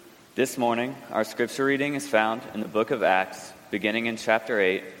This morning, our scripture reading is found in the book of Acts, beginning in chapter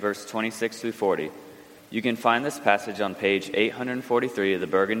 8, verse 26 through 40. You can find this passage on page 843 of the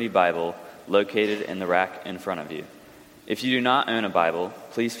Burgundy Bible, located in the rack in front of you. If you do not own a Bible,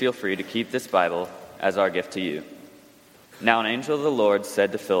 please feel free to keep this Bible as our gift to you. Now an angel of the Lord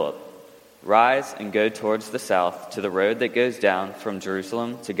said to Philip, "Rise and go towards the south to the road that goes down from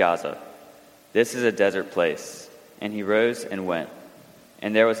Jerusalem to Gaza. This is a desert place." And he rose and went.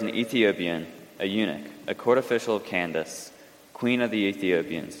 And there was an Ethiopian, a eunuch, a court official of Candace, queen of the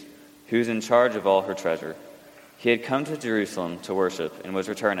Ethiopians, who was in charge of all her treasure. He had come to Jerusalem to worship and was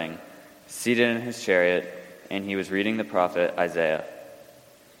returning, seated in his chariot, and he was reading the prophet Isaiah.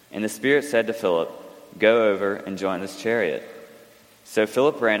 And the Spirit said to Philip, "Go over and join this chariot." So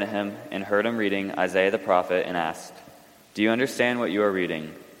Philip ran to him and heard him reading Isaiah the prophet and asked, "Do you understand what you are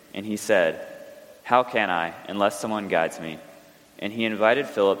reading?" And he said, "How can I, unless someone guides me?" And he invited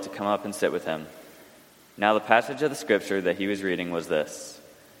Philip to come up and sit with him. Now the passage of the scripture that he was reading was this: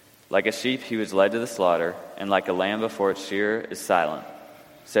 "Like a sheep he was led to the slaughter, and like a lamb before its shearer is silent.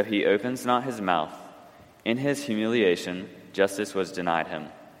 So he opens not his mouth. In his humiliation justice was denied him.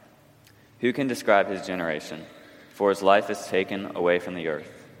 Who can describe his generation? For his life is taken away from the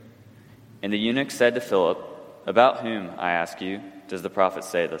earth." And the eunuch said to Philip, "About whom, I ask you, does the prophet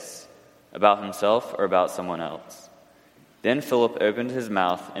say this? About himself or about someone else?" Then Philip opened his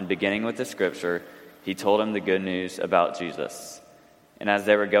mouth, and beginning with the scripture, he told him the good news about Jesus. And as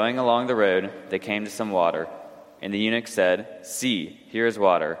they were going along the road, they came to some water. And the eunuch said, "See, here is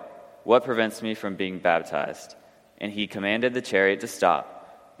water. What prevents me from being baptized?" And he commanded the chariot to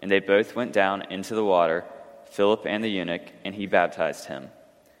stop. And they both went down into the water, Philip and the eunuch, and he baptized him.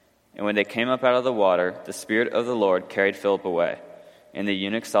 And when they came up out of the water, the Spirit of the Lord carried Philip away. And the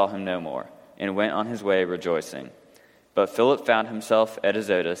eunuch saw him no more, and went on his way rejoicing. But Philip found himself at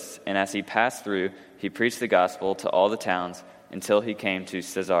Azotus, and as he passed through, he preached the gospel to all the towns until he came to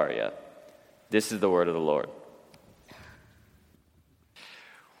Caesarea. This is the word of the Lord.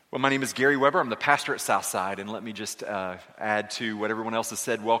 Well, my name is Gary Weber. I'm the pastor at Southside, and let me just add to what everyone else has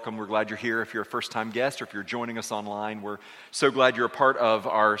said. Welcome. We're glad you're here. If you're a first-time guest or if you're joining us online, we're so glad you're a part of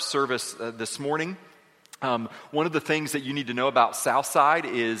our service this morning. One of the things that you need to know about Southside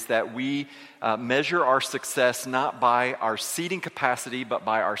is that we measure our success not by our seating capacity, but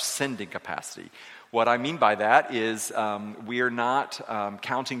by our sending capacity. What I mean by that is we are not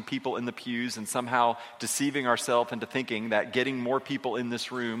counting people in the pews and somehow deceiving ourselves into thinking that getting more people in this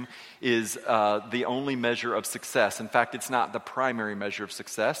room is the only measure of success. In fact, it's not the primary measure of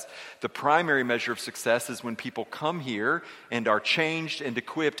success. The primary measure of success is when people come here and are changed and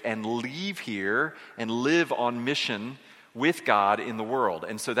equipped and leave here and live on mission with God in the world.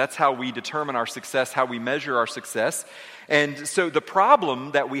 And so that's how we determine our success, how we measure our success. And so the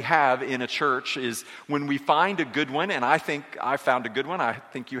problem that we have in a church is when we find a good one, and I think I found a good one, I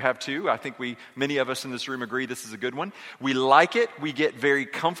think you have too, I think many of us in this room agree this is a good one. We like it, we get very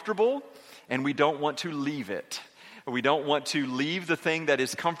comfortable, and we don't want to leave it. We don't want to leave the thing that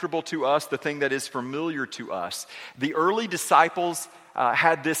is comfortable to us, the thing that is familiar to us. The early disciples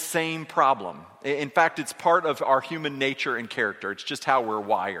had this same problem. In fact, it's part of our human nature and character. It's just how we're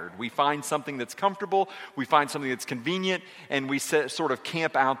wired. We find something that's comfortable, we find something that's convenient, and we sort of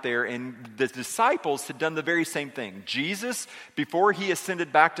camp out there. And the disciples had done the very same thing. Jesus, before he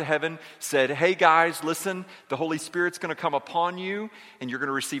ascended back to heaven, said, "Hey guys, listen, the Holy Spirit's going to come upon you, and you're going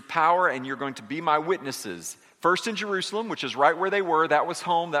to receive power, and you're going to be my witnesses. First in Jerusalem, which is right where they were. That was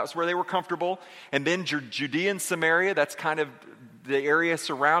home. That was where they were comfortable. And then Judea and Samaria, that's kind of the area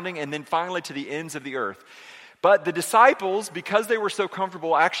surrounding, and then finally to the ends of the earth." But the disciples, because they were so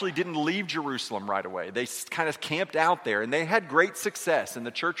comfortable, actually didn't leave Jerusalem right away. They kind of camped out there, and they had great success, and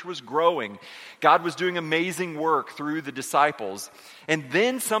the church was growing. God was doing amazing work through the disciples. And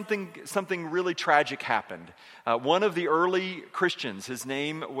then something really tragic happened. One of the early Christians, his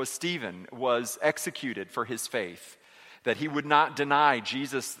name was Stephen, was executed for his faith, that he would not deny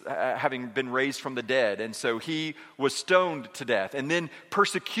Jesus having been raised from the dead. And so he was stoned to death. And then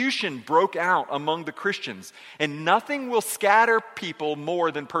persecution broke out among the Christians. And nothing will scatter people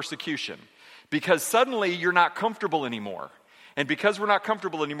more than persecution, because suddenly you're not comfortable anymore. And because we're not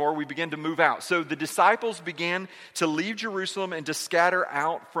comfortable anymore, we begin to move out. So the disciples began to leave Jerusalem and to scatter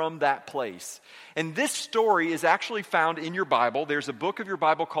out from that place. And this story is actually found in your Bible. There's a book of your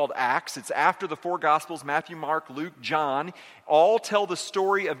Bible called Acts. It's after the four Gospels, Matthew, Mark, Luke, John. All tell the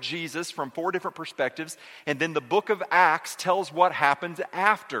story of Jesus from four different perspectives. And then the book of Acts tells what happens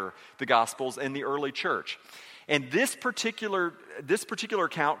after the Gospels in the early church. And this particular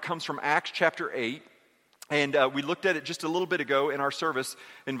account comes from Acts chapter 8. And we looked at it just a little bit ago in our service.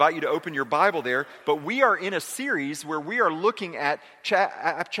 I invite you to open your Bible there. But we are in a series where we are looking at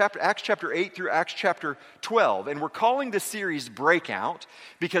Acts chapter 8 through Acts chapter 12. And we're calling this series Breakout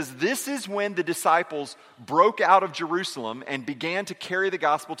because this is when the disciples broke out of Jerusalem and began to carry the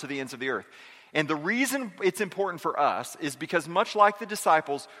gospel to the ends of the earth. And the reason it's important for us is because much like the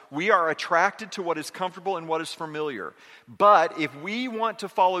disciples, we are attracted to what is comfortable and what is familiar. But if we want to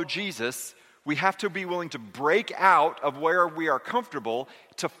follow Jesus, we have to be willing to break out of where we are comfortable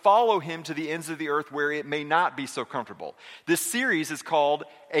to follow him to the ends of the earth where it may not be so comfortable. This series is called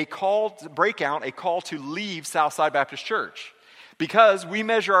A Call to Breakout, a call to leave Southside Baptist Church. Because we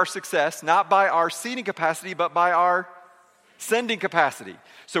measure our success not by our seating capacity, but by our sending capacity.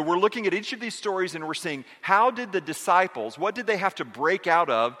 So we're looking at each of these stories and we're seeing how did the disciples, what did they have to break out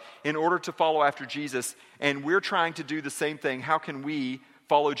of in order to follow after Jesus? And we're trying to do the same thing. How can we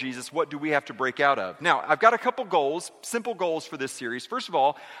follow Jesus? What do we have to break out of? Now, I've got a couple goals, simple goals for this series. First of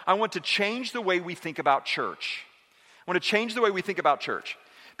all, I want to change the way we think about church. I want to change the way we think about church.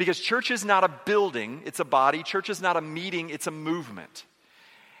 Because church is not a building, it's a body. Church is not a meeting, it's a movement.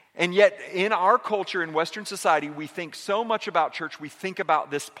 And yet, in our culture, in Western society, we think so much about church, we think about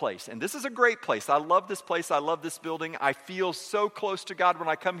this place. And this is a great place. I love this place. I love this building. I feel so close to God when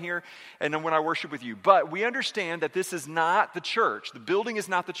I come here and then when I worship with you. But we understand that this is not the church. The building is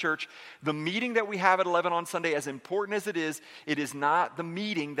not the church. The meeting that we have at 11 on Sunday, as important as it is not the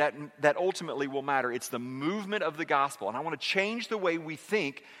meeting that ultimately will matter. It's the movement of the gospel. And I want to change the way we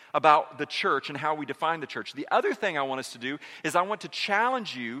think about the church and how we define the church. The other thing I want us to do is I want to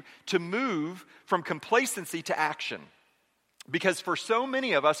challenge you to move from complacency to action. Because for so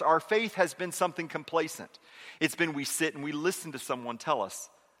many of us, our faith has been something complacent. It's been we sit and we listen to someone tell us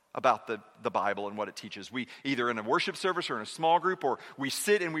about the Bible and what it teaches. We either in a worship service or in a small group, or we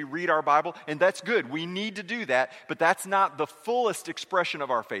sit and we read our Bible, and that's good. We need to do that, but that's not the fullest expression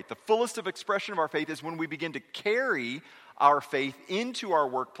of our faith. The fullest of expression of our faith is when we begin to carry our faith into our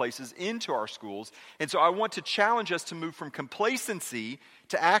workplaces, into our schools. And so I want to challenge us to move from complacency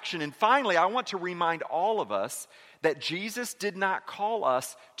to action. And finally, I want to remind all of us that Jesus did not call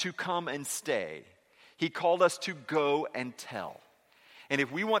us to come and stay. He called us to go and tell. And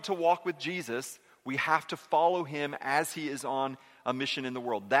if we want to walk with Jesus, we have to follow him as he is on a mission in the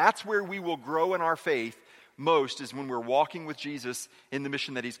world. That's where we will grow in our faith most, is when we're walking with Jesus in the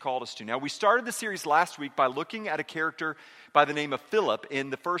mission that he's called us to. Now, we started the series last week by looking at a character by the name of Philip in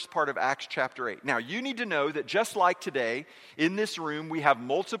the first part of Acts chapter 8. Now, you need to know that just like today, in this room, we have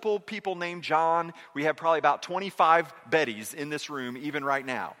multiple people named John. We have probably about 25 Bettys in this room, even right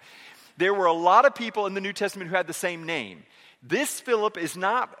now. There were a lot of people in the New Testament who had the same name. This Philip is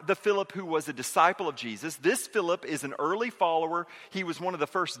not the Philip who was a disciple of Jesus. This Philip is an early follower. He was one of the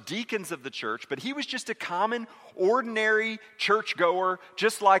first deacons of the church, but he was just a common, ordinary churchgoer,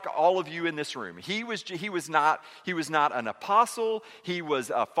 just like all of you in this room. He was not an apostle. He was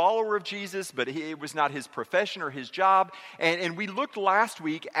a follower of Jesus, but it was not his profession or his job. And we looked last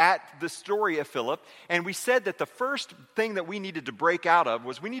week at the story of Philip, and we said that the first thing that we needed to break out of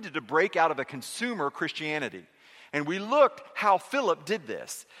was we needed to break out of a consumer Christianity. And we looked how Philip did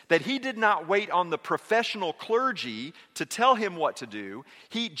this, that he did not wait on the professional clergy to tell him what to do.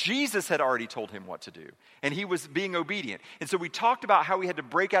 Jesus had already told him what to do, and he was being obedient. And so we talked about how we had to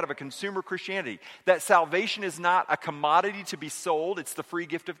break out of a consumer Christianity, that salvation is not a commodity to be sold, it's the free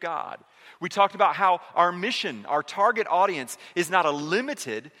gift of God. We talked about how our mission, our target audience, is not a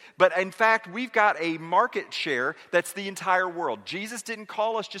limited, but in fact, we've got a market share that's the entire world. Jesus didn't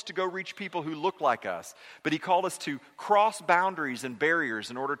call us just to go reach people who look like us, but he called us to cross boundaries and barriers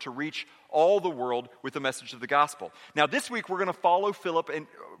in order to reach all the world with the message of the gospel. Now, this week, we're going to follow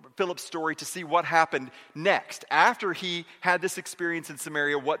Philip's story to see what happened next. After he had this experience in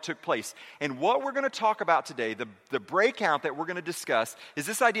Samaria, what took place. And what we're going to talk about today, the breakout that we're going to discuss, is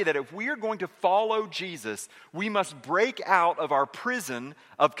this idea that if we are going to follow Jesus, we must break out of our prison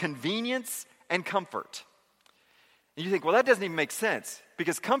of convenience and comfort. And you think, well, that doesn't even make sense,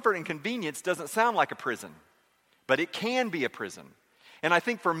 because comfort and convenience doesn't sound like a prison, but it can be a prison. And I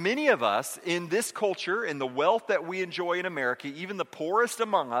think for many of us in this culture, in the wealth that we enjoy in America, even the poorest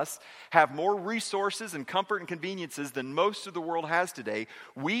among us have more resources and comfort and conveniences than most of the world has today.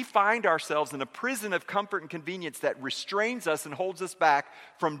 We find ourselves in a prison of comfort and convenience that restrains us and holds us back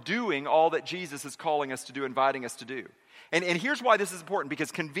from doing all that Jesus is calling us to do, inviting us to do. And here's why this is important,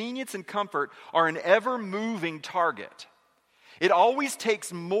 because convenience and comfort are an ever-moving target. It always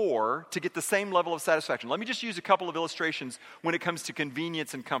takes more to get the same level of satisfaction. Let me just use a couple of illustrations when it comes to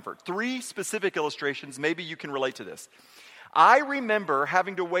convenience and comfort. 3 specific illustrations, maybe you can relate to this. I remember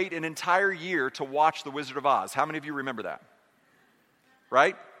having to wait an entire year to watch The Wizard of Oz. How many of you remember that?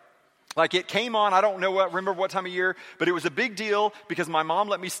 Right? Like it came on, I don't remember what time of year, but it was a big deal because my mom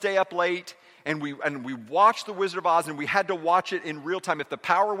let me stay up late and we watched The Wizard of Oz and we had to watch it in real time. If the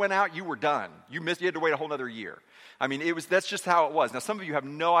power went out, you were done. You had to wait a whole other year. I mean, that's just how it was. Now, some of you have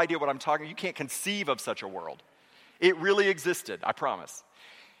no idea what I'm talking about. You can't conceive of such a world. It really existed, I promise.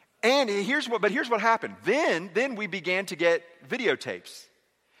 And here's what happened. Then we began to get videotapes.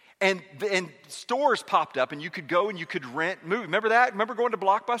 And stores popped up and you could go and you could rent movies. Remember that? Remember going to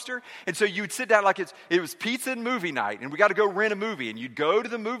Blockbuster? And so you'd sit down like it was pizza and movie night and we got to go rent a movie. And you'd go to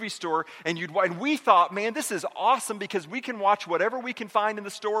the movie store and we thought, man, this is awesome because we can watch whatever we can find in the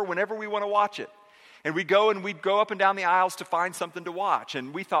store whenever we want to watch it. And we'd go up and down the aisles to find something to watch.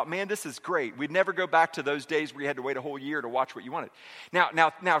 And we thought, man, this is great. We'd never go back to those days where you had to wait a whole year to watch what you wanted.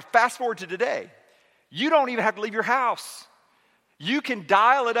 Now, fast forward to today. You don't even have to leave your house. You can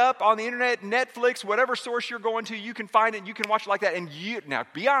dial it up on the internet, Netflix, whatever source you're going to, you can find it and you can watch it like that. And now,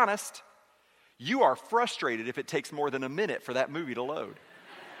 be honest, you are frustrated if it takes more than a minute for that movie to load.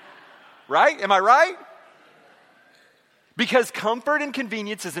 Right? Am I right? Because comfort and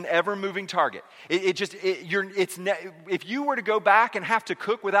convenience is an ever-moving target. If you were to go back and have to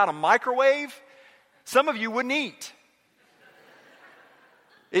cook without a microwave, some of you wouldn't eat.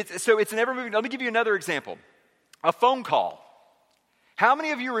 So it's an ever-moving. Let me give you another example. A phone call. How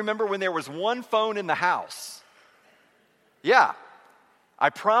many of you remember when there was one phone in the house? Yeah. I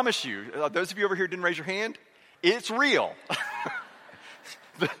promise you, those of you over here didn't raise your hand, it's real.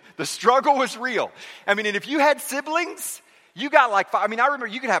 The struggle was real. I mean, and if you had siblings, you got like I remember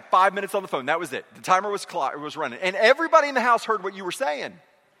you could have 5 minutes on the phone. That was it. The timer was running. And everybody in the house heard what you were saying.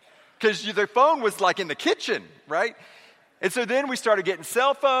 Because the phone was like in the kitchen, right? And so then we started getting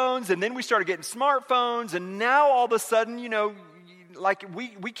cell phones, and then we started getting smartphones, and now all of a sudden, like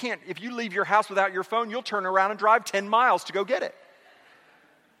we can't, if you leave your house without your phone, you'll turn around and drive 10 miles to go get it.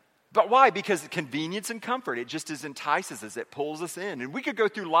 But why? Because convenience and comfort, it just entices us, it pulls us in. And we could go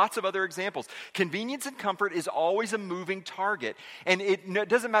through lots of other examples. Convenience and comfort is always a moving target. And it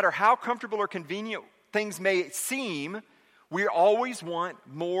doesn't matter how comfortable or convenient things may seem, we always want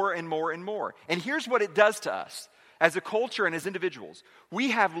more and more and more. And here's what it does to us. As a culture and as individuals,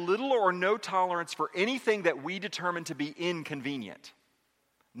 we have little or no tolerance for anything that we determine to be inconvenient.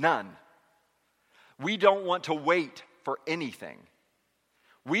 None. We don't want to wait for anything.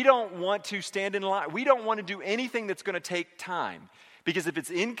 We don't want to stand in line. We don't want to do anything that's going to take time. Because if it's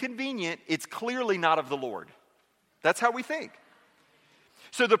inconvenient, it's clearly not of the Lord. That's how we think.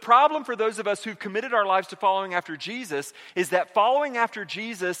 So the problem for those of us who've committed our lives to following after Jesus is that following after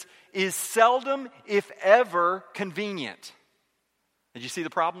Jesus is seldom, if ever, convenient. Did you see the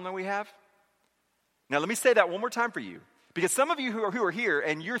problem that we have? Now let me say that one more time for you. Because some of you who are here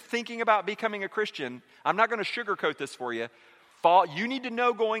and you're thinking about becoming a Christian, I'm not going to sugarcoat this for you. You need to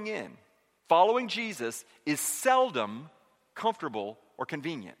know going in, following Jesus is seldom comfortable or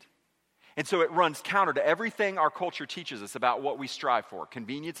convenient. And so it runs counter to everything our culture teaches us about what we strive for.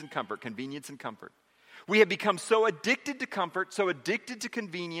 Convenience and comfort, convenience and comfort. We have become so addicted to comfort, so addicted to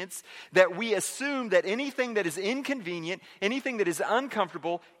convenience, that we assume that anything that is inconvenient, anything that is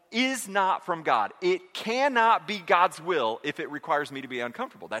uncomfortable, is not from God. It cannot be God's will if it requires me to be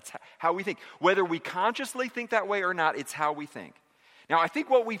uncomfortable. That's how we think. Whether we consciously think that way or not, it's how we think. Now, I think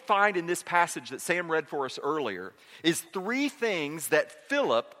what we find in this passage that Sam read for us earlier is 3 things that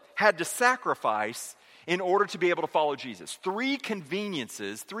Philip had to sacrifice in order to be able to follow Jesus. 3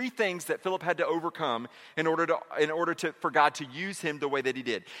 conveniences, 3 things that Philip had to overcome in order for God to use him the way that he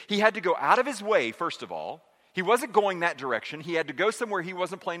did. He had to go out of his way, first of all. He wasn't going that direction. He had to go somewhere he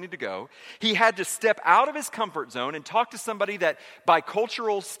wasn't planning to go. He had to step out of his comfort zone and talk to somebody that by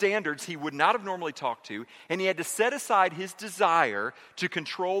cultural standards he would not have normally talked to. And he had to set aside his desire to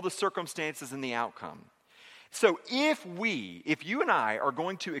control the circumstances and the outcome. So if you and I are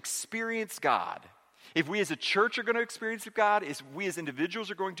going to experience God, if we as a church are going to experience God, if we as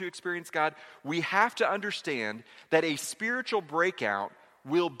individuals are going to experience God, we have to understand that a spiritual breakout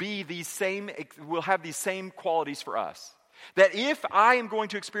will have these same qualities for us. That if I am going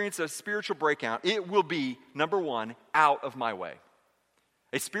to experience a spiritual breakout, it will be, number 1, out of my way.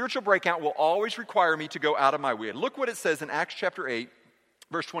 A spiritual breakout will always require me to go out of my way. Look what it says in Acts chapter 8,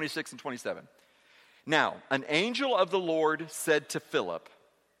 verse 26 and 27. Now, an angel of the Lord said to Philip,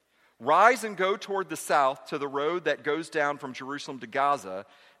 "Rise and go toward the south to the road that goes down from Jerusalem to Gaza.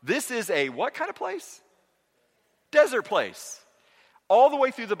 This is a" what kind of place? Desert place. All the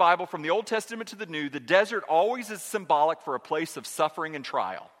way through the Bible, from the Old Testament to the New, the desert always is symbolic for a place of suffering and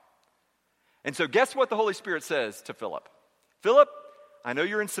trial. And so guess what the Holy Spirit says to Philip? Philip, I know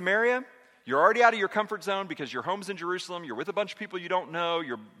you're in Samaria. You're already out of your comfort zone because your home's in Jerusalem. You're with a bunch of people you don't know.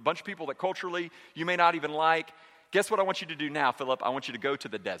 You're a bunch of people that culturally you may not even like. Guess what I want you to do now, Philip? I want you to go to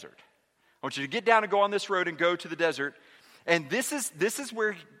the desert. I want you to get down and go on this road and go to the desert. And this is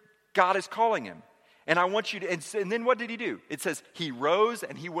where God is calling him. And I want you to, and then what did he do? It says he rose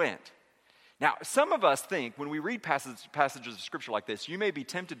and he went. Now, some of us think when we read passages of Scripture like this, you may be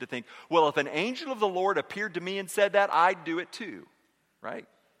tempted to think, well, if an angel of the Lord appeared to me and said that, I'd do it too, right?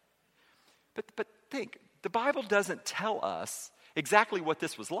 But think, the Bible doesn't tell us exactly what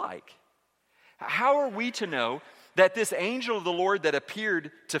this was like. How are we to know that this angel of the Lord that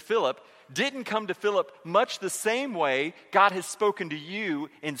appeared to Philip didn't come to Philip much the same way God has spoken to you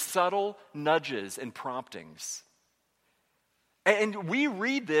in subtle nudges and promptings? And we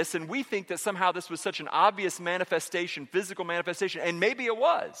read this and we think that somehow this was such an obvious manifestation, physical manifestation, and maybe it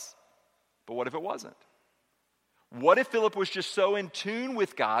was. But what if it wasn't? What if Philip was just so in tune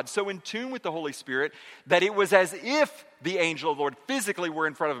with God, so in tune with the Holy Spirit, that it was as if the angel of the Lord physically were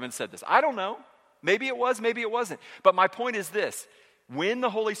in front of him and said this? I don't know. Maybe it was, maybe it wasn't. But my point is this. When the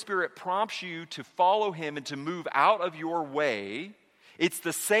Holy Spirit prompts you to follow him and to move out of your way, it's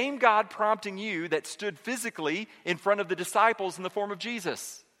the same God prompting you that stood physically in front of the disciples in the form of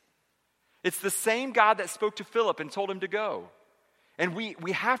Jesus. It's the same God that spoke to Philip and told him to go. And we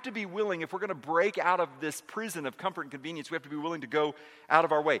have to be willing, if we're going to break out of this prison of comfort and convenience, we have to be willing to go out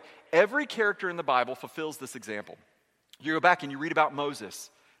of our way. Every character in the Bible fulfills this example. You go back and you read about Moses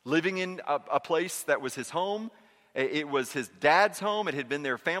living in a place that was his home. It was his dad's home. It had been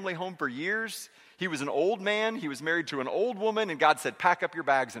their family home for years. He was an old man. He was married to an old woman, and God said, pack up your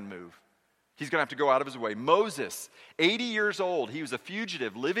bags and move. He's going to have to go out of his way. Moses, 80 years old. He was a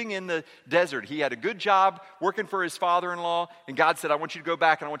fugitive living in the desert. He had a good job working for his father-in-law, and God said, I want you to go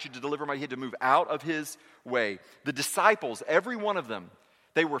back and I want you to deliver my. He had to move out of his way. The disciples, every one of them,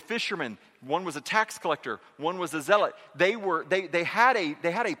 they were fishermen. One was a tax collector. One was a zealot. They had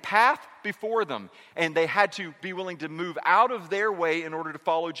a path before them, and they had to be willing to move out of their way in order to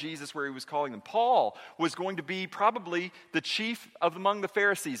follow Jesus where he was calling them. Paul was going to be probably the chief among the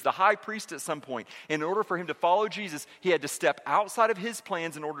Pharisees, the high priest at some point. In order for him to follow Jesus, he had to step outside of his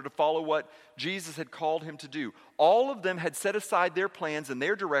plans in order to follow what Jesus had called him to do. All of them had set aside their plans and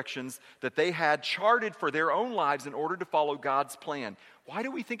their directions that they had charted for their own lives in order to follow God's plan. Why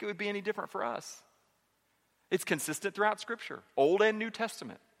do we think it would be any different for us? It's consistent throughout Scripture, Old and New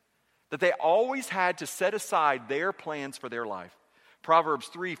Testament, that they always had to set aside their plans for their life. Proverbs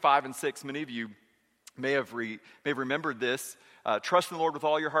 3, 5, and 6, many of you may have remembered this. Trust in the Lord with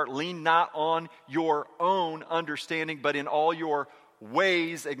all your heart. Lean not on your own understanding, but in all your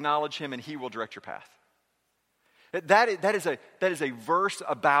ways acknowledge him, and he will direct your path. That is a verse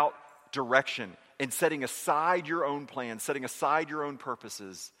about direction and setting aside your own plans, setting aside your own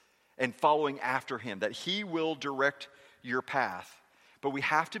purposes, and following after him, that he will direct your path. But we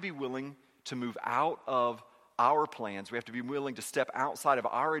have to be willing to move out of our plans. We have to be willing to step outside of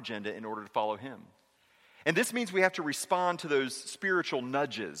our agenda in order to follow him. And this means we have to respond to those spiritual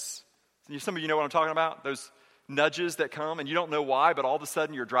nudges. Some of you know what I'm talking about? Those nudges that come and you don't know why, but all of a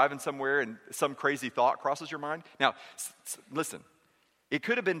sudden you're driving somewhere and some crazy thought crosses your mind. Now, listen, it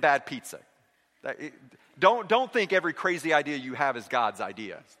could have been bad pizza. Don't think every crazy idea you have is God's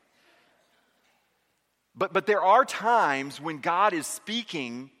idea. But there are times when God is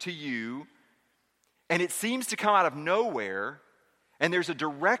speaking to you and it seems to come out of nowhere and there's a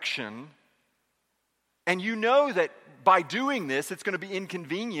direction and you know that by doing this it's going to be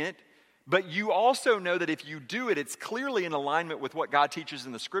inconvenient, but you also know that if you do it, it's clearly in alignment with what God teaches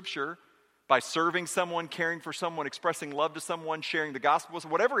in the Scripture by serving someone, caring for someone, expressing love to someone, sharing the gospel,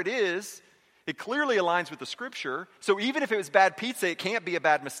 whatever it is, it clearly aligns with the Scripture. So even if it was bad pizza, it can't be a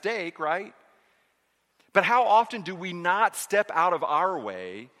bad mistake, right? But how often do we not step out of our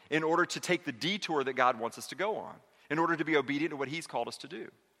way in order to take the detour that God wants us to go on, in order to be obedient to what he's called us to do?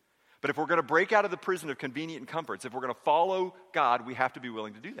 But if we're going to break out of the prison of convenient comforts, if we're going to follow God, we have to be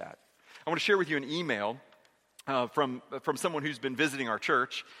willing to do that. I want to share with you an email from someone who's been visiting our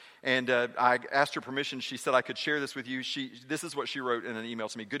church, and I asked her permission. She said I could share this with you. This is what she wrote in an email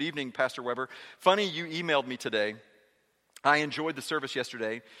to me. Good evening, Pastor Weber. Funny you emailed me today. I enjoyed the service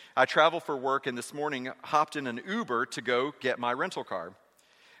yesterday. I travel for work, and this morning hopped in an Uber to go get my rental car.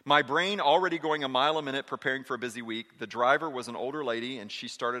 My brain already going a mile a minute preparing for a busy week. The driver was an older lady, and she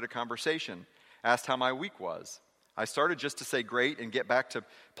started a conversation, asked how my week was. I started just to say great and get back to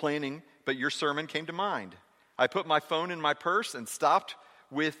planning, but your sermon came to mind. I put my phone in my purse and stopped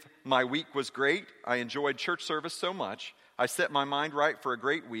with my week was great. I enjoyed church service so much. I set my mind right for a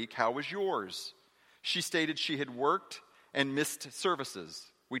great week. How was yours? She stated she had worked and missed services.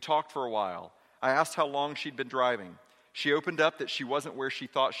 We talked for a while. I asked how long she'd been driving. She opened up that she wasn't where she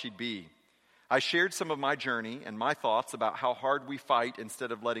thought she'd be. I shared some of my journey and my thoughts about how hard we fight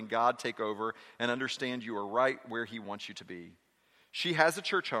instead of letting God take over and understand you are right where He wants you to be. She has a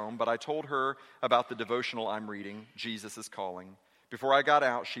church home, but I told her about the devotional I'm reading, Jesus is Calling. Before I got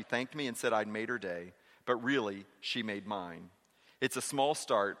out, she thanked me and said I'd made her day, but really, she made mine. It's a small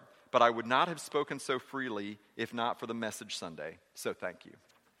start, but I would not have spoken so freely if not for the message Sunday, so thank you.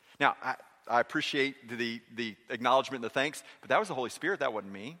 Now, I appreciate the acknowledgement and the thanks, but that was the Holy Spirit, that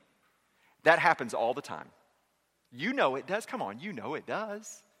wasn't me. That happens all the time. You know it does. Come on, you know it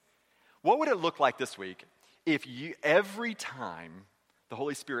does. What would it look like this week if every time the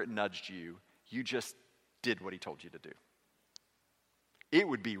Holy Spirit nudged you, you just did what He told you to do? It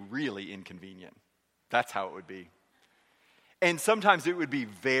would be really inconvenient. That's how it would be. And sometimes it would be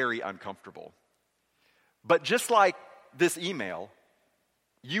very uncomfortable. But just like this email,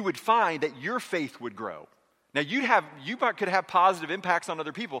 you would find that your faith would grow. Now, you could have positive impacts on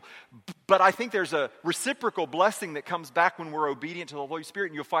other people, but I think there's a reciprocal blessing that comes back when we're obedient to the Holy Spirit,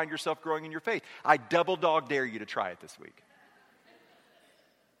 and you'll find yourself growing in your faith. I double dog dare you to try it this week.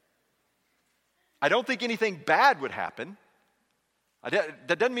 I don't think anything bad would happen. That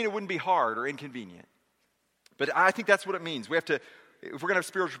doesn't mean it wouldn't be hard or inconvenient. But I think that's what it means. If we're going to have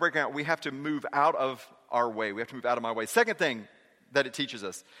spiritual breakout, we have to move out of our way. We have to move out of my way. Second thing that it teaches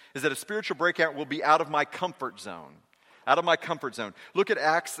us is that a spiritual breakout will be out of my comfort zone. Out of my comfort zone. Look at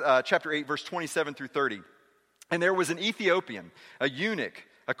Acts chapter 8, verse 27 through 30. And there was an Ethiopian, a eunuch,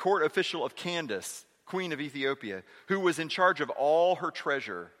 a court official of Candace, queen of Ethiopia, who was in charge of all her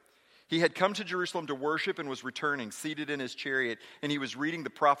treasure. He had come to Jerusalem to worship and was returning, seated in his chariot, and he was reading the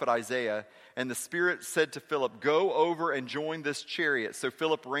prophet Isaiah. And the Spirit said to Philip, "Go over and join this chariot." So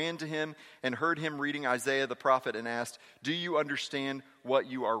Philip ran to him and heard him reading Isaiah the prophet and asked, "Do you understand what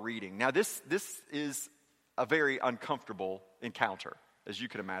you are reading?" Now this is a very uncomfortable encounter, as you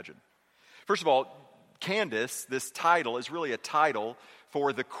can imagine. First of all, Candace, this title, is really a title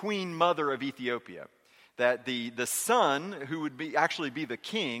for the queen mother of Ethiopia. That the son, who would actually be the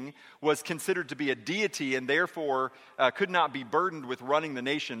king, was considered to be a deity and therefore could not be burdened with running the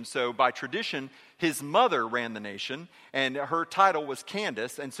nation. So by tradition, his mother ran the nation, and her title was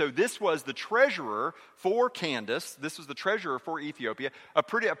Candace. And so this was the treasurer for Candace. This was the treasurer for Ethiopia, a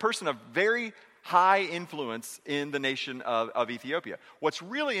person of very high influence in the nation of Ethiopia. What's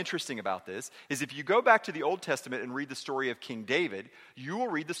really interesting about this is if you go back to the Old Testament and read the story of King David, you will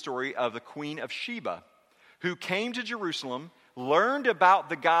read the story of the Queen of Sheba, who came to Jerusalem, learned about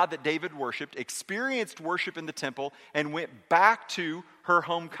the God that David worshiped, experienced worship in the temple, and went back to her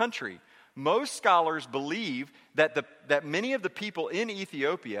home country. Most scholars believe that many of the people in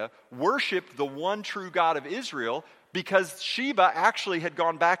Ethiopia worshiped the one true God of Israel because Sheba actually had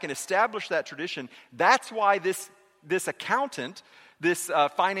gone back and established that tradition. That's why this accountant, this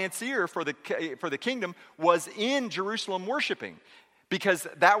financier for the kingdom, was in Jerusalem worshiping. Because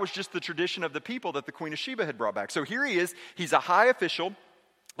that was just the tradition of the people that the Queen of Sheba had brought back. So here he is. He's a high official,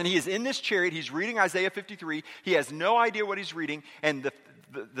 and he is in this chariot. He's reading Isaiah 53. He has no idea what he's reading, and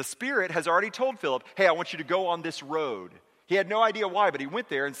the Spirit has already told Philip, "Hey, I want you to go on this road." He had no idea why, but he went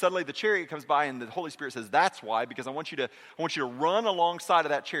there, and suddenly the chariot comes by, and the Holy Spirit says, "That's why, because I want you to run alongside of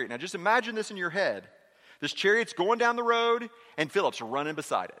that chariot." Now, just imagine this in your head. This chariot's going down the road, and Philip's running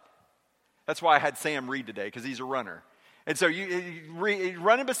beside it. That's why I had Sam read today, because he's a runner. And so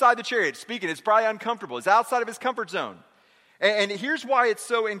running beside the chariot, speaking, it's probably uncomfortable. It's outside of his comfort zone. And here's why it's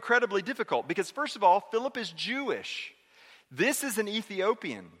so incredibly difficult. Because first of all, Philip is Jewish. This is an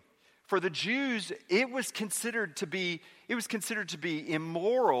Ethiopian. For the Jews, it was considered to be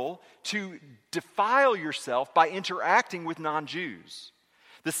immoral to defile yourself by interacting with non-Jews.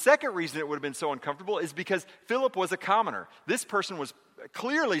 The second reason it would have been so uncomfortable is because Philip was a commoner. This person was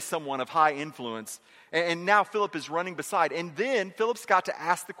clearly someone of high influence, and now Philip is running beside. And then Philip's got to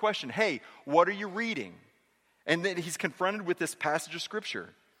ask the question, "Hey, what are you reading?" And then he's confronted with this passage of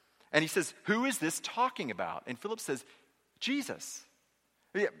Scripture. And he says, "Who is this talking about?" And Philip says, "Jesus."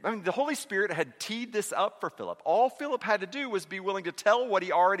 I mean, the Holy Spirit had teed this up for Philip. All Philip had to do was be willing to tell what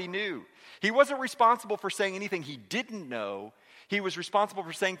he already knew. He wasn't responsible for saying anything he didn't know. He was responsible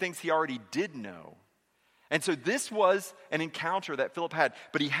for saying things he already did know. And so this was an encounter that Philip had,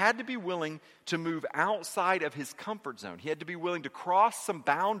 but he had to be willing to move outside of his comfort zone. He had to be willing to cross some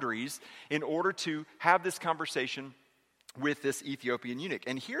boundaries in order to have this conversation with this Ethiopian eunuch.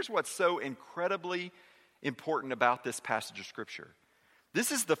 And here's what's so incredibly important about this passage of Scripture.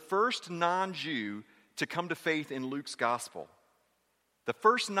 This is the first non-Jew to come to faith in Luke's gospel. The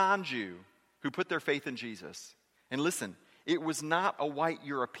first non-Jew who put their faith in Jesus. And listen, it was not a white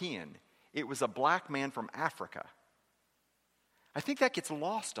European. It was a black man from Africa. I think that gets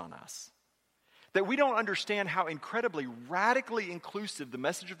lost on us. That we don't understand how incredibly radically inclusive the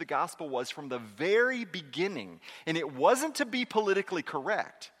message of the gospel was from the very beginning. And it wasn't to be politically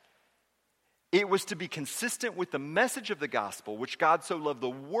correct. It was to be consistent with the message of the gospel, which God so loved the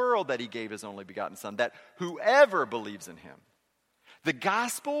world that he gave his only begotten Son, that whoever believes in him. The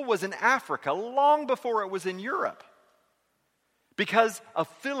gospel was in Africa long before it was in Europe. Because of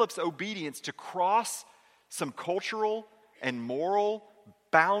Philip's obedience to cross some cultural and moral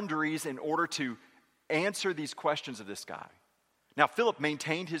boundaries in order to answer these questions of this guy. Now, Philip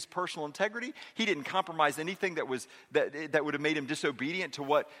maintained his personal integrity. He didn't compromise anything that would have made him disobedient to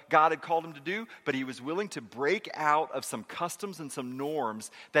what God had called him to do, but he was willing to break out of some customs and some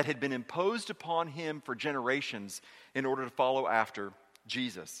norms that had been imposed upon him for generations in order to follow after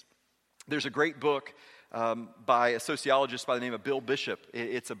Jesus. There's a great book by a sociologist by the name of Bill Bishop.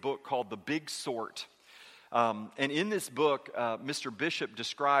 It's a book called The Big Sort. And in this book, Mr. Bishop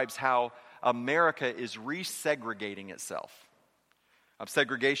describes how America is resegregating itself.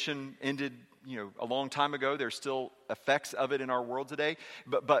 Segregation ended, a long time ago. There's still effects of it in our world today.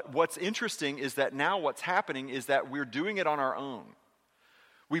 But what's interesting is that now what's happening is that we're doing it on our own.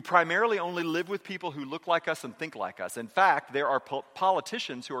 We primarily only live with people who look like us and think like us. In fact, there are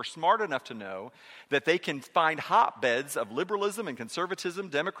politicians who are smart enough to know that they can find hotbeds of liberalism and conservatism,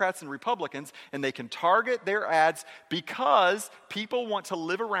 Democrats and Republicans, and they can target their ads because people want to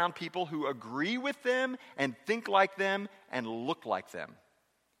live around people who agree with them and think like them and look like them.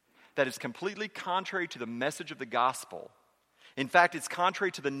 That is completely contrary to the message of the gospel. In fact, it's contrary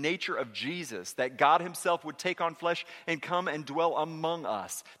to the nature of Jesus, that God himself would take on flesh and come and dwell among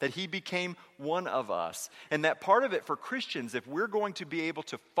us, that he became one of us. And that part of it for Christians, if we're going to be able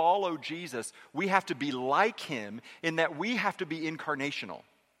to follow Jesus, we have to be like him in that we have to be incarnational.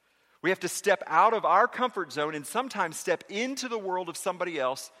 We have to step out of our comfort zone and sometimes step into the world of somebody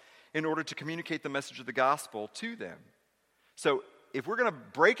else in order to communicate the message of the gospel to them. So if we're going to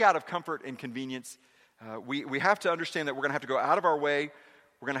break out of comfort and convenience, we have to understand that we're going to have to go out of our way.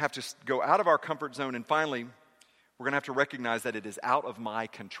 We're going to have to go out of our comfort zone. And finally, we're going to have to recognize that it is out of my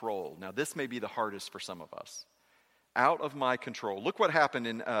control. Now, this may be the hardest for some of us. Out of my control. Look what happened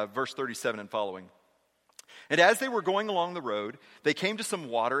in verse 37 and following. And as they were going along the road, they came to some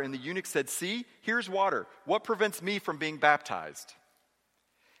water, and the eunuch said, "See, here's water. What prevents me from being baptized?"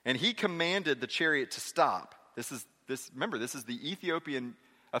 And he commanded the chariot to stop. Remember, this is the Ethiopian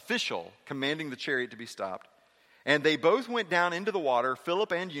official commanding the chariot to be stopped. And they both went down into the water,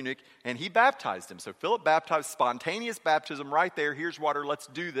 Philip and eunuch, and he baptized him. So Philip baptized, spontaneous baptism right there. Here's water, let's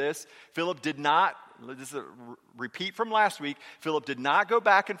do this. Philip did not, this is a repeat from last week, Philip did not go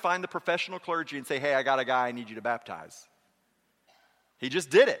back and find the professional clergy and say, "Hey, I got a guy I need you to baptize." He just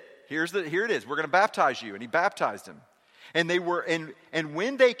did it. Here it is. We're going to baptize you. And he baptized him. And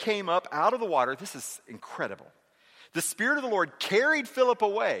when they came up out of the water, this is incredible. The Spirit of the Lord carried Philip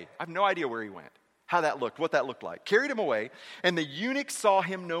away. I have no idea where he went, how that looked, what that looked like. Carried him away, and the eunuch saw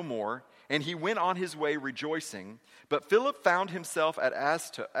him no more, and he went on his way rejoicing. But Philip found himself at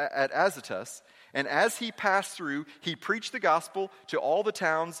Azotus, and as he passed through, he preached the gospel to all the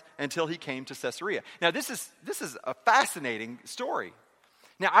towns until he came to Caesarea. Now, this is a fascinating story.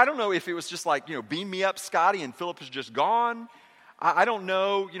 Now, I don't know if it was just like, beam me up, Scotty, and Philip is just gone. I don't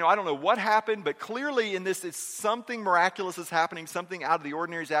know, I don't know what happened, but clearly in this, it's something miraculous is happening, something out of the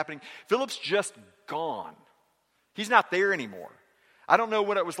ordinary is happening. Philip's just gone. He's not there anymore. I don't know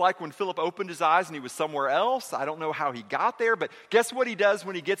what it was like when Philip opened his eyes and he was somewhere else. I don't know how he got there, but guess what he does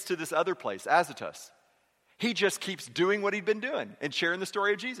when he gets to this other place, Azotus? He just keeps doing what he'd been doing and sharing the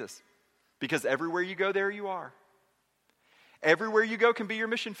story of Jesus. Because everywhere you go, there you are. Everywhere you go can be your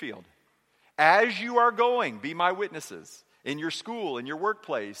mission field. As you are going, be my witnesses. In your school, in your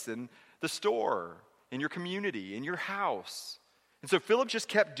workplace, in the store, in your community, in your house. And so Philip just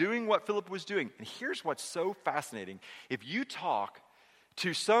kept doing what Philip was doing. And here's what's so fascinating. If you talk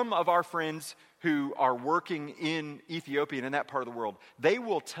to some of our friends who are working in Ethiopia and in that part of the world, they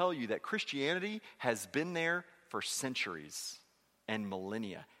will tell you that Christianity has been there for centuries and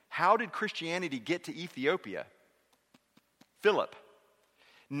millennia. How did Christianity get to Ethiopia? Philip.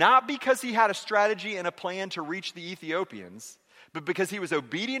 Not because he had a strategy and a plan to reach the Ethiopians, but because he was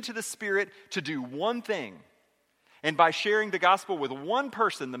obedient to the Spirit to do one thing. And by sharing the gospel with one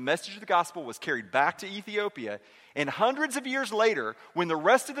person, the message of the gospel was carried back to Ethiopia. And hundreds of years later, when the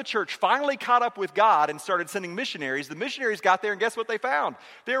rest of the church finally caught up with God and started sending missionaries, the missionaries got there and guess what they found?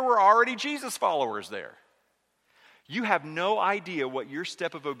 There were already Jesus followers there. You have no idea what your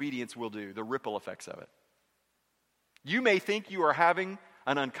step of obedience will do, the ripple effects of it. You may think you are having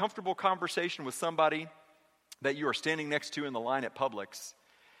an uncomfortable conversation with somebody that you are standing next to in the line at Publix,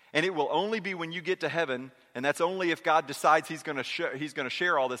 and it will only be when you get to heaven, and that's only if God decides he's going to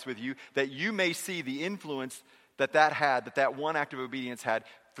share all this with you, that you may see the influence that one act of obedience had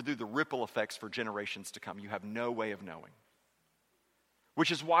through the ripple effects for generations to come. You have no way of knowing.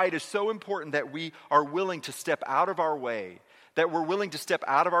 Which is why it is so important that we are willing to step out of our way, that we're willing to step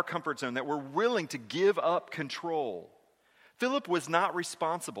out of our comfort zone, that we're willing to give up control. Philip was not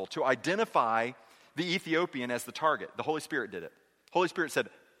responsible to identify the Ethiopian as the target. The Holy Spirit did it. Holy Spirit said,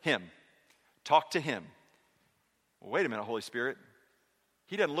 him. Talk to him. Well, wait a minute, Holy Spirit.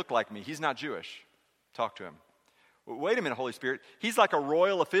 He doesn't look like me. He's not Jewish. Talk to him. Well, wait a minute, Holy Spirit. He's like a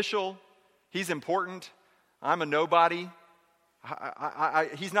royal official. He's important. I'm a nobody.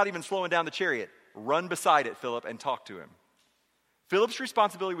 He's not even slowing down the chariot. Run beside it, Philip, and talk to him. Philip's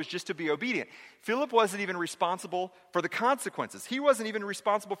responsibility was just to be obedient. Philip wasn't even responsible for the consequences. He wasn't even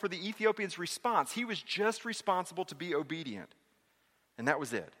responsible for the Ethiopian's response. He was just responsible to be obedient. And that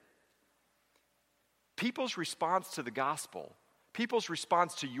was it. People's response to the gospel, people's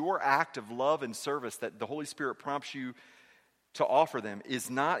response to your act of love and service that the Holy Spirit prompts you to offer them is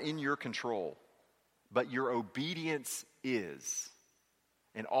not in your control, but your obedience is.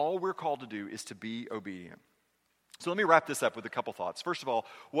 And all we're called to do is to be obedient. So let me wrap this up with a couple thoughts. First of all,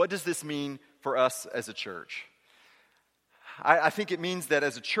 what does this mean for us as a church? I think it means that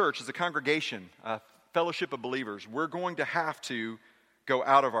as a church, as a congregation, a fellowship of believers, we're going to have to go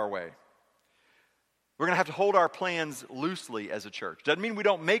out of our way. We're going to have to hold our plans loosely as a church. Doesn't mean we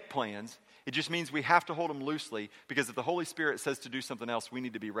don't make plans. It just means we have to hold them loosely, because if the Holy Spirit says to do something else, we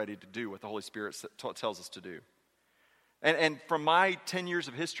need to be ready to do what the Holy Spirit tells us to do. And from my 10 years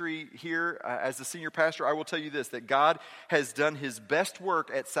of history here as the senior pastor, I will tell you this, that God has done his best work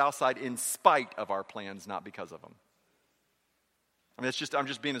at Southside in spite of our plans, not because of them. I mean, I'm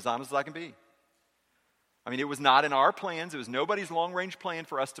just being as honest as I can be. I mean, it was not in our plans. It was nobody's long-range plan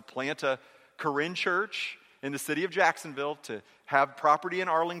for us to plant a Corinne church in the city of Jacksonville, to have property in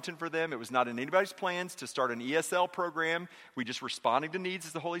Arlington for them. It was not in anybody's plans to start an ESL program. We just responding to needs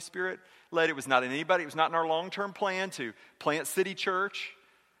as the Holy Spirit led. It was not in our long-term plan to plant City Church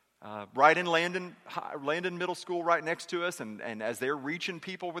right in Landon Middle School right next to us, and as they're reaching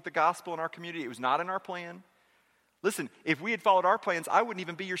people with the gospel in our community. It was not in our plan. Listen, if we had followed our plans, I wouldn't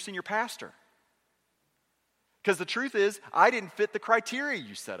even be your senior pastor. Because the truth is, I didn't fit the criteria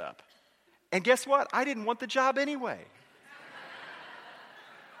you set up. And guess what? I didn't want the job anyway.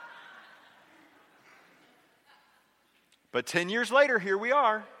 But 10 years later, here we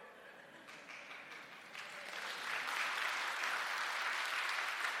are.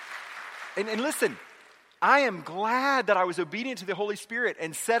 And listen, I am glad that I was obedient to the Holy Spirit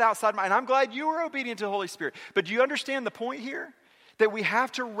and set outside and I'm glad you were obedient to the Holy Spirit. But do you understand the point here? That we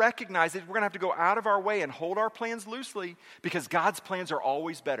have to recognize that we're going to have to go out of our way and hold our plans loosely, because God's plans are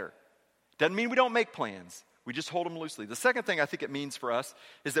always better. Doesn't mean we don't make plans. We just hold them loosely. The second thing I think it means for us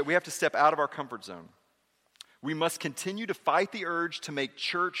is that we have to step out of our comfort zone. We must continue to fight the urge to make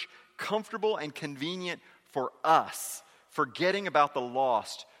church comfortable and convenient for us, forgetting about the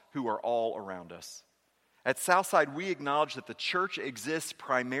lost who are all around us. At Southside, we acknowledge that the church exists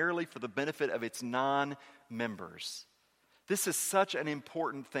primarily for the benefit of its non-members. This is such an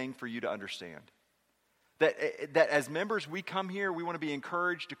important thing for you to understand. That as members, we come here, we want to be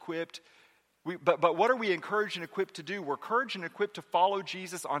encouraged, equipped. But what are we encouraged and equipped to do? We're encouraged and equipped to follow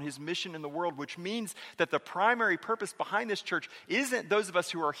Jesus on his mission in the world, which means that the primary purpose behind this church isn't those of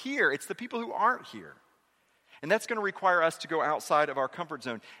us who are here, it's the people who aren't here. And that's going to require us to go outside of our comfort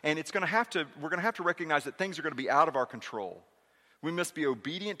zone. And we're going to have to recognize that things are going to be out of our control. We must be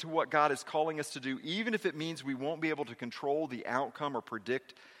obedient to what God is calling us to do, even if it means we won't be able to control the outcome or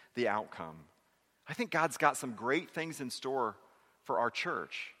predict the outcome. I think God's got some great things in store for our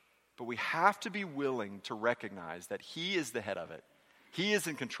church. But we have to be willing to recognize that he is the head of it. He is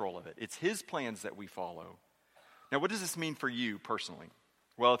in control of it. It's his plans that we follow. Now, what does this mean for you personally?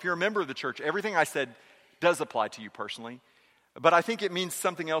 Well, if you're a member of the church, everything I said does apply to you personally. But I think it means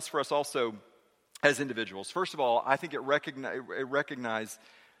something else for us also as individuals. First of all, I think it recognizes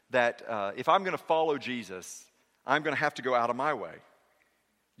that if I'm going to follow Jesus, I'm going to have to go out of my way.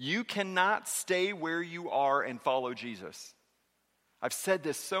 You cannot stay where you are and follow Jesus. I've said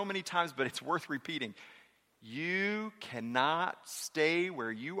this so many times, but it's worth repeating. You cannot stay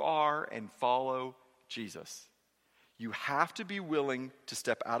where you are and follow Jesus. You have to be willing to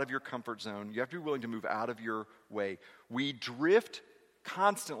step out of your comfort zone. You have to be willing to move out of your way. We drift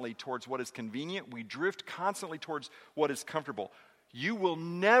constantly towards what is convenient. We drift constantly towards what is comfortable. You will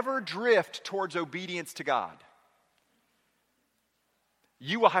never drift towards obedience to God.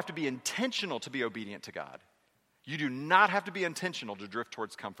 You will have to be intentional to be obedient to God. You do not have to be intentional to drift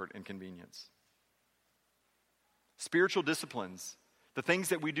towards comfort and convenience. Spiritual disciplines, the things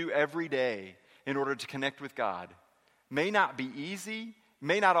that we do every day in order to connect with God, may not be easy,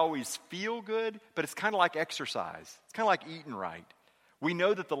 may not always feel good, but it's kind of like exercise. It's kind of like eating right. We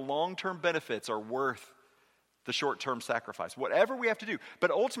know that the long-term benefits are worth the short-term sacrifice, whatever we have to do.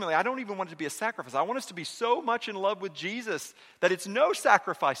 But ultimately, I don't even want it to be a sacrifice. I want us to be so much in love with Jesus that it's no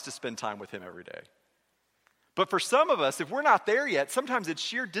sacrifice to spend time with him every day. But for some of us, if we're not there yet, sometimes it's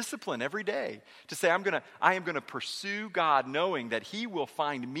sheer discipline every day to say, I am going to pursue God knowing that he will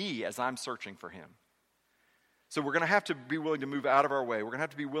find me as I'm searching for him. So we're going to have to be willing to move out of our way. We're going to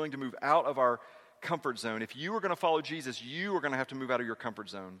have to be willing to move out of our comfort zone. If you are going to follow Jesus, you are going to have to move out of your comfort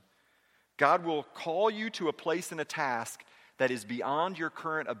zone. God will call you to a place and a task that is beyond your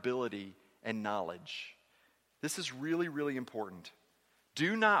current ability and knowledge. This is really, really important.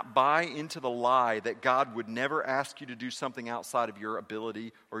 Do not buy into the lie that God would never ask you to do something outside of your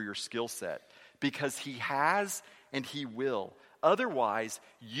ability or your skill set, because he has and he will. Otherwise,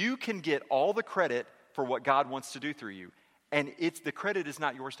 you can get all the credit for what God wants to do through you, and the credit is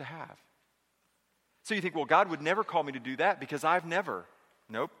not yours to have. So you think, well, God would never call me to do that because I've never.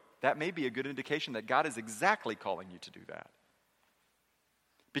 Nope. That may be a good indication that God is exactly calling you to do that,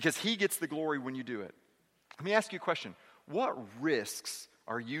 because he gets the glory when you do it. Let me ask you a question. What risks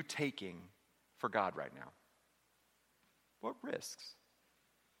are you taking for God right now? What risks?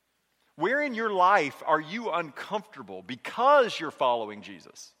 Where in your life are you uncomfortable because you're following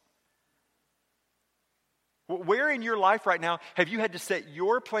Jesus? Where in your life right now have you had to set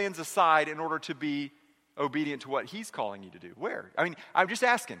your plans aside in order to be obedient to what he's calling you to do? Where? I mean, I'm just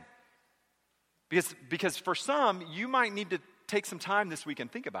asking. Because for some, you might need to take some time this week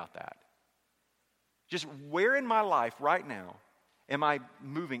and think about that. Just where in my life right now am I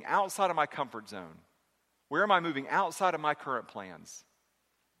moving outside of my comfort zone? Where am I moving outside of my current plans?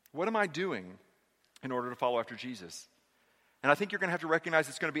 What am I doing in order to follow after Jesus? And I think you're going to have to recognize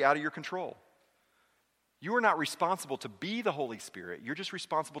it's going to be out of your control. You are not responsible to be the Holy Spirit. You're just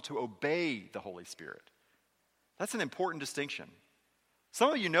responsible to obey the Holy Spirit. That's an important distinction.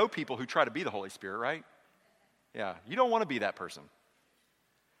 Some of you know people who try to be the Holy Spirit, right? Yeah, you don't want to be that person.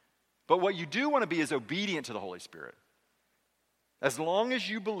 But what you do want to be is obedient to the Holy Spirit. As long as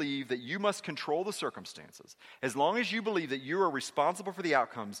you believe that you must control the circumstances, as long as you believe that you are responsible for the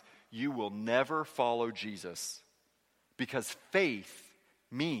outcomes, you will never follow Jesus, because faith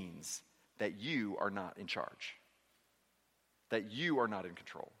means that you are not in charge, that you are not in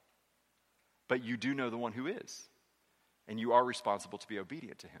control. But you do know the one who is, and you are responsible to be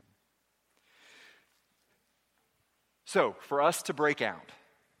obedient to him. So, for us to break out,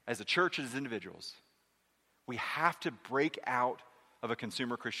 as a church, as individuals, we have to break out of a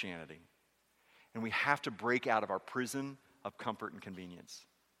consumer Christianity. And we have to break out of our prison of comfort and convenience.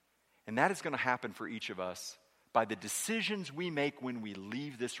 And that is going to happen for each of us by the decisions we make when we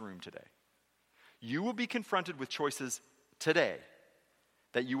leave this room today. You will be confronted with choices today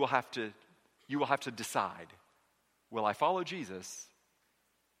that you will have to decide. Will I follow Jesus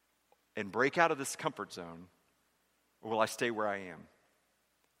and break out of this comfort zone, or will I stay where I am?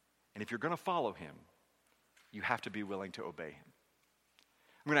 And if you're going to follow him, you have to be willing to obey him.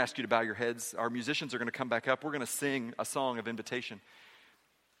 I'm going to ask you to bow your heads. Our musicians are going to come back up. We're going to sing a song of invitation.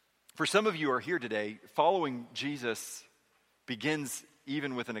 For some of you who are here today, following Jesus begins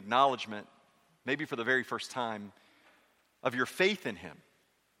even with an acknowledgement, maybe for the very first time, of your faith in him.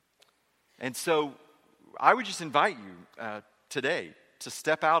 And so I would just invite you today to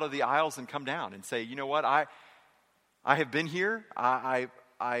step out of the aisles and come down and say, you know what, I have been here.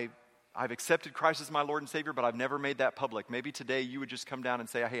 I've accepted Christ as my Lord and Savior, but I've never made that public. Maybe today you would just come down and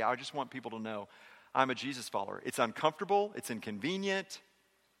say, hey, I just want people to know I'm a Jesus follower. It's uncomfortable, it's inconvenient,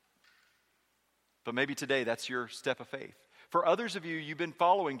 but maybe today that's your step of faith. For others of you, you've been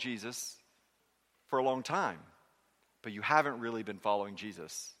following Jesus for a long time, but you haven't really been following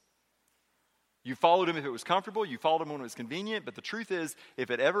Jesus. You followed him if it was comfortable, you followed him when it was convenient, but the truth is, if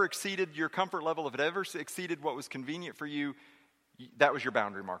it ever exceeded your comfort level, if it ever exceeded what was convenient for you, that was your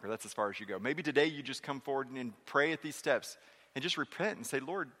boundary marker. That's as far as you go. Maybe today you just come forward and pray at these steps and just repent and say,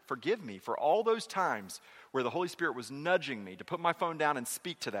 Lord, forgive me for all those times where the Holy Spirit was nudging me to put my phone down and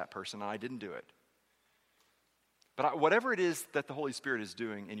speak to that person, and I didn't do it. But whatever it is that the Holy Spirit is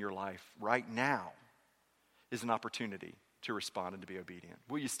doing in your life right now is an opportunity to respond and to be obedient.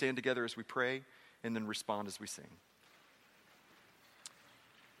 Will you stand together as we pray and then respond as we sing?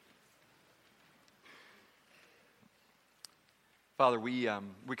 Father, we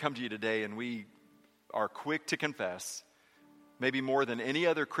come to you today and we are quick to confess maybe more than any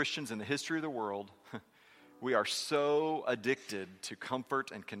other Christians in the history of the world, we are so addicted to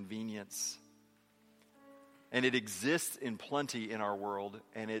comfort and convenience. And it exists in plenty in our world,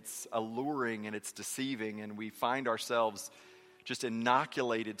 and it's alluring and it's deceiving, and we find ourselves just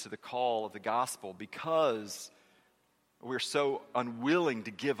inoculated to the call of the gospel because we're so unwilling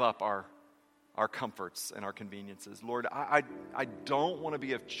to give up our comforts and our conveniences. Lord, I don't want to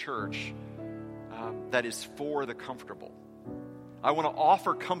be a church that is for the comfortable. I want to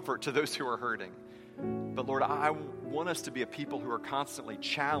offer comfort to those who are hurting. But Lord, I want us to be a people who are constantly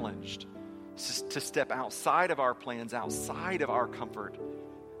challenged to step outside of our plans, outside of our comfort.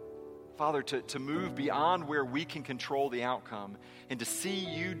 Father, to move beyond where we can control the outcome and to see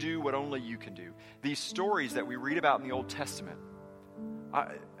you do what only you can do. These stories that we read about in the Old Testament,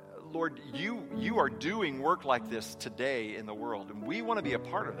 Lord, you are doing work like this today in the world, and we want to be a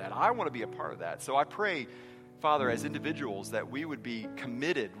part of that. I want to be a part of that. So I pray, Father, as individuals, that we would be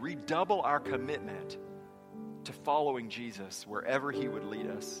committed, redouble our commitment to following Jesus wherever he would lead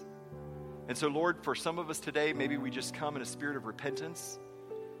us. And so, Lord, for some of us today, maybe we just come in a spirit of repentance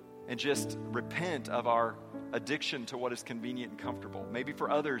and just repent of our addiction to what is convenient and comfortable. Maybe for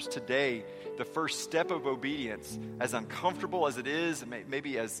others today, the first step of obedience, as uncomfortable as it is, and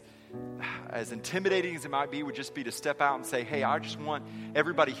maybe as intimidating as it might be, would just be to step out and say, hey, I just want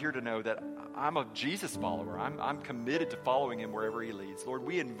everybody here to know that I'm a Jesus follower. I'm committed to following him wherever he leads. Lord,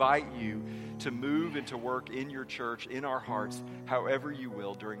 we invite you to move and to work in your church, in our hearts, however you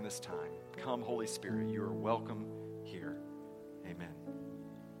will during this time. Come, Holy Spirit, you are welcome here. Amen.